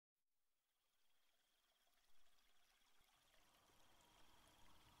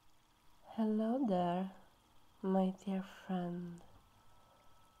Hello there, my dear friend.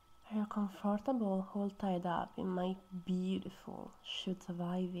 Are you comfortable all tied up in my beautiful shoots of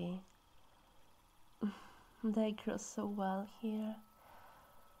ivy? They grow so well here.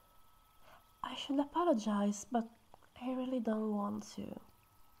 I should apologize, but I really don't want to.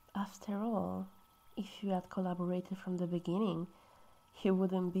 After all, if you had collaborated from the beginning, you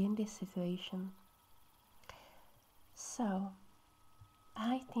wouldn't be in this situation. So,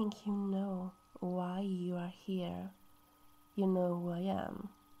 I think you know why you are here. You know who I am.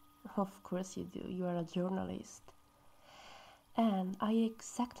 Of course you do, you are a journalist. And I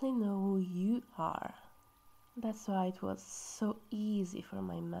exactly know who you are. That's why it was so easy for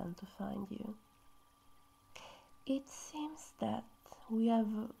my man to find you. It seems that we have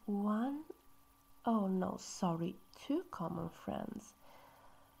two common friends.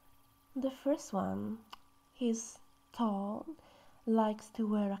 The first one is tall, likes to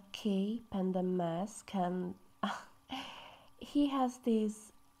wear a cape and a mask, and he has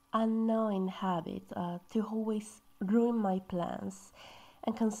this annoying habit to always ruin my plans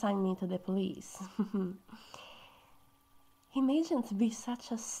and consign me to the police. Imagine to be such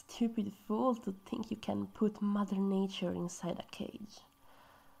a stupid fool to think you can put Mother Nature inside a cage.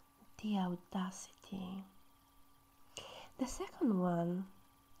 The audacity. The second one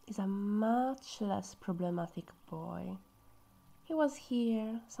is a much less problematic boy. He was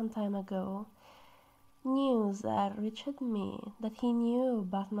here some time ago. News had reached me that he knew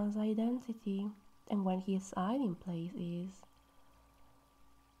Batman's identity and where his hiding place is.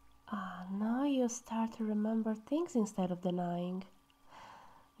 Now you start to remember things instead of denying.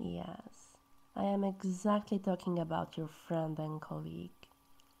 Yes, I am exactly talking about your friend and colleague.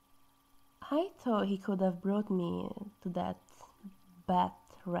 I thought he could have brought me to that bat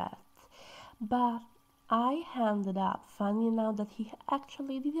rat, but I ended up finding out that he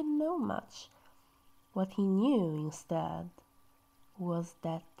actually didn't know much. What he knew instead was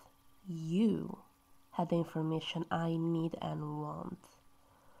that you had the information I need and want.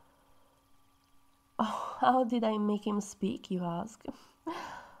 Oh, how did I make him speak, you ask?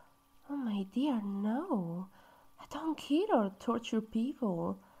 Oh, my dear, no. I don't kill or torture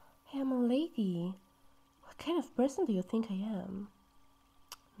people. I am a lady. What kind of person do you think I am?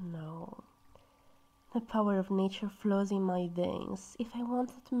 No. The power of nature flows in my veins. If I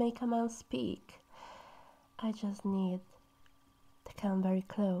wanted to make a man speak, I just need to come very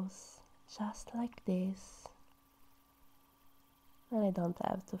close, just like this. And I don't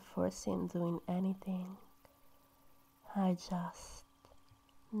have to force him doing anything. I just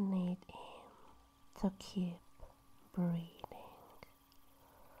need him to keep breathing.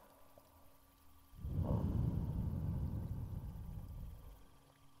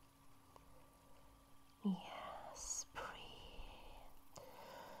 Yes, breathe.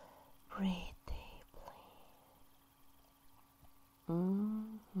 Breathe deeply.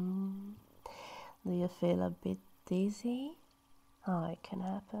 Do you feel a bit dizzy? Oh, it can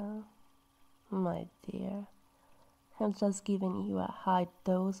happen. My dear, I'm just giving you a high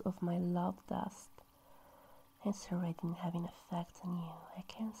dose of my love dust. It's already having effect on you. I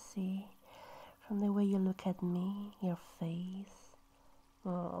can see from the way you look at me, your face.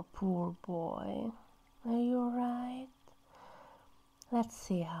 Oh, poor boy. Are you alright? Let's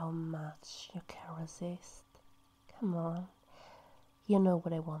see how much you can resist. Come on. You know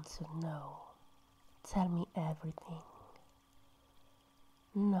what I want to know. Tell me everything.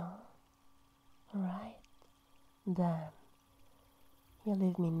 No. Right? Then you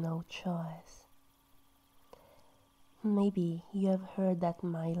leave me no choice. Maybe you have heard that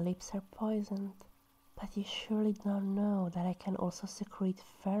my lips are poisoned, but you surely don't know that I can also secrete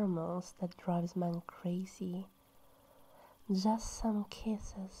pheromones that drives man crazy. Just some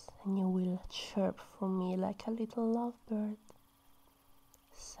kisses and you will chirp for me like a little lovebird.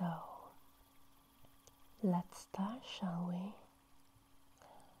 So, let's start, shall we?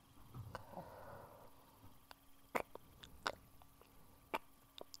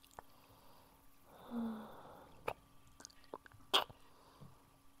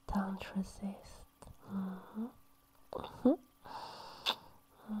 Don't resist.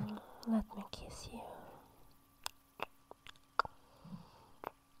 Let me kiss you.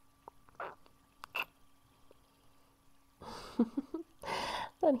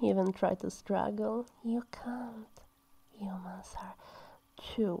 Don't even try to struggle. You can't. Humans are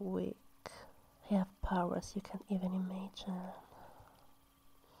too weak. I have powers you can't even imagine.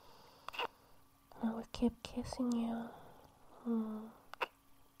 I will keep kissing you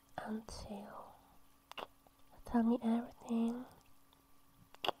until tell me everything.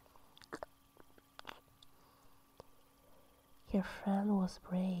 Your friend was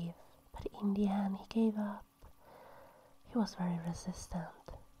brave. But in the end, he gave up. He was very resistant.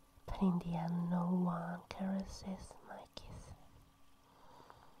 But in the end, no one can resist my kiss.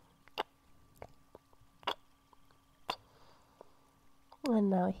 And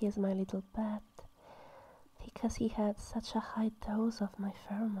now he's my little pet, because he had such a high dose of my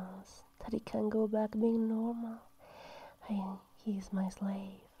pheromones that he can go back being normal. He is my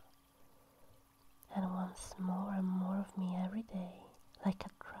slave, and wants more and more of me every day, like a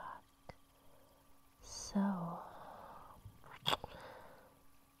drug. So,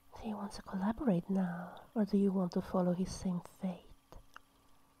 do you want to collaborate now, or do you want to follow his same fate?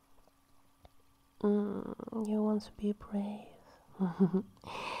 You want to be brave.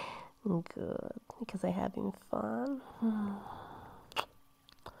 Good, because I have been fun.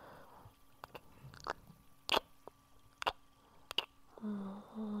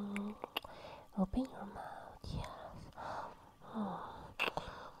 Open your mouth, yes.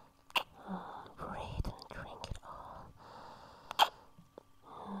 Breathe and drink it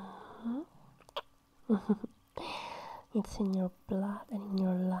all. It's in your blood and in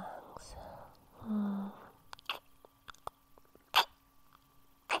your lungs.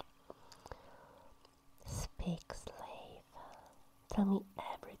 Speak, slave. Tell me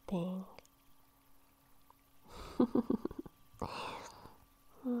everything.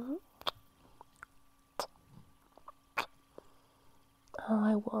 Oh,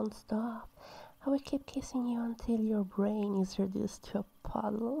 I won't stop. I will keep kissing you until your brain is reduced to a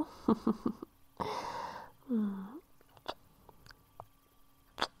puddle.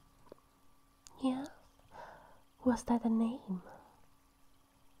 Yeah, was that a name?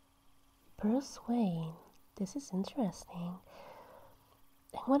 Bruce Wayne. This is interesting.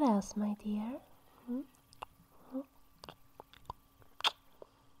 And what else, my dear?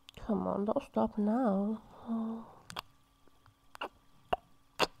 Come on, don't stop now.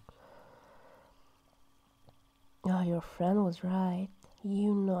 Oh, your friend was right.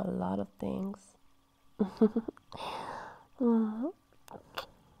 You know a lot of things.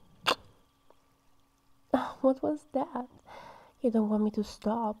 What was that? You don't want me to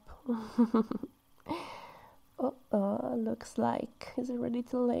stop. Looks like it's already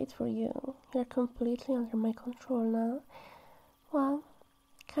too late for you. You're completely under my control now. Well,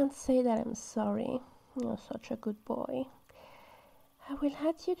 can't say that I'm sorry. You're such a good boy. I will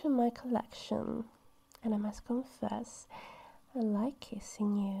add you to my collection. And I must confess, I like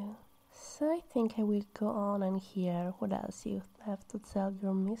kissing you. So I think I will go on and hear what else you have to tell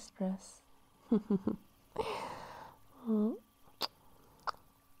your mistress.